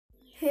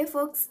Hey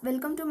folks,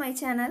 welcome to my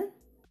channel.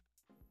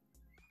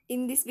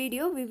 In this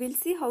video, we will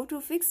see how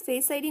to fix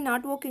Face ID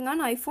not working on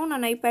iPhone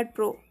and iPad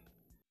Pro.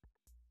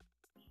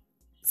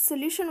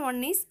 Solution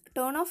 1 is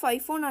turn off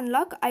iPhone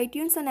unlock,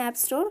 iTunes and App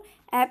Store,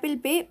 Apple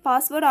Pay,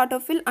 password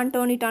autofill and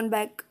turn it on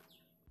back.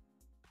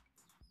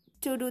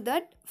 To do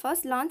that,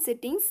 first launch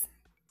settings.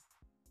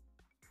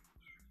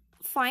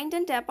 Find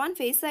and tap on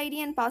Face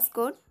ID and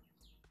passcode.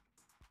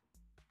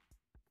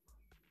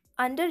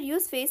 Under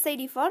use Face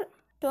ID for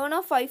turn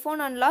off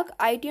iPhone unlock,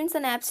 iTunes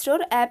and App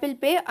Store, Apple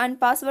Pay and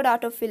password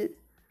autofill.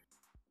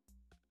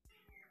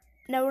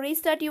 Now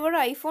restart your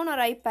iPhone or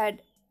iPad.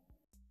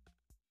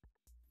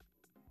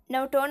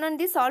 Now turn on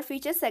these all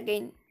features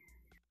again.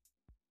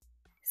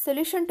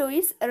 Solution 2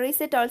 is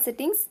reset all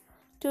settings.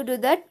 To do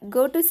that,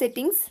 go to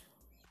settings.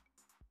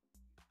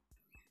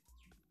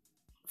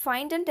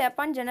 Find and tap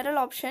on general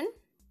option.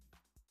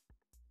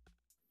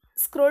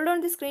 Scroll down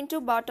the screen to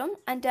bottom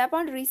and tap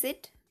on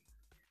reset.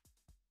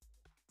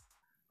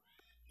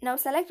 Now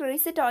select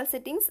reset all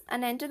settings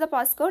and enter the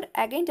passcode.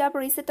 Again tap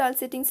reset all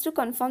settings to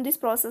confirm this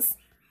process.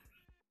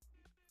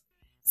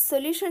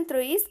 Solution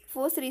 3 is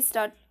force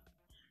restart.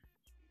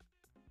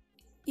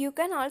 You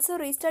can also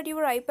restart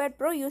your iPad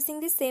Pro using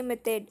the same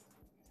method.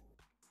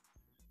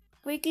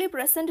 Quickly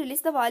press and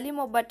release the volume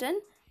up button.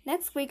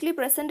 Next, quickly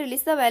press and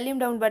release the volume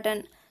down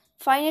button.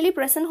 Finally,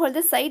 press and hold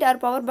the side or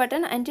power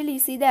button until you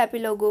see the Apple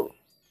logo.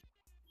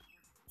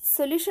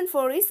 Solution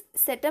 4 is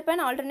set up an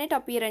alternate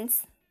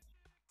appearance.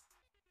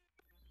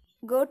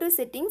 Go to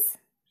settings.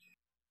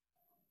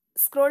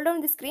 Scroll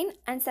down the screen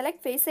and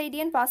select Face ID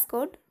and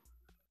passcode.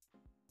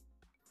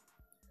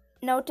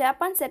 Now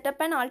tap on set up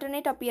an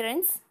alternate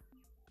appearance.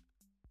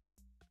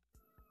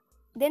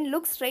 Then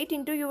look straight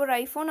into your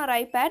iPhone or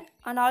iPad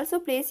and also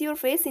place your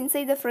face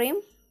inside the frame.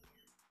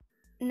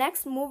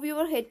 Next, move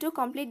your head to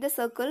complete the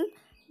circle.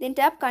 Then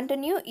tap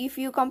continue if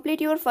you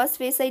complete your first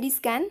Face ID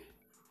scan.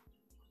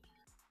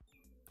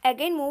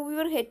 Again move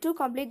your head to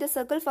complete the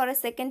circle for a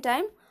second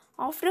time.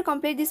 After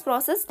complete this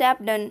process,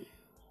 tap done.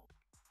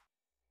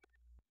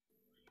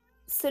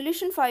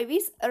 Solution 5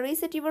 is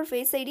reset your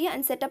Face ID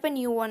and set up a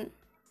new one.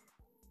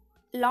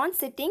 Launch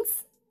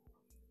settings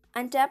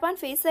and tap on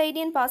Face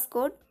ID and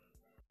passcode.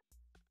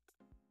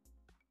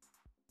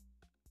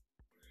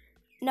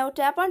 Now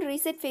tap on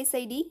reset Face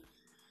ID.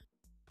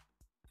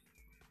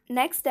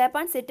 Next tap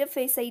on set up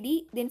Face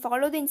ID, then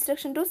follow the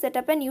instruction to set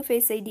up a new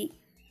Face ID.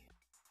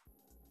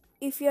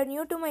 If you are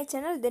new to my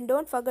channel, then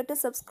don't forget to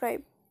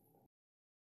subscribe.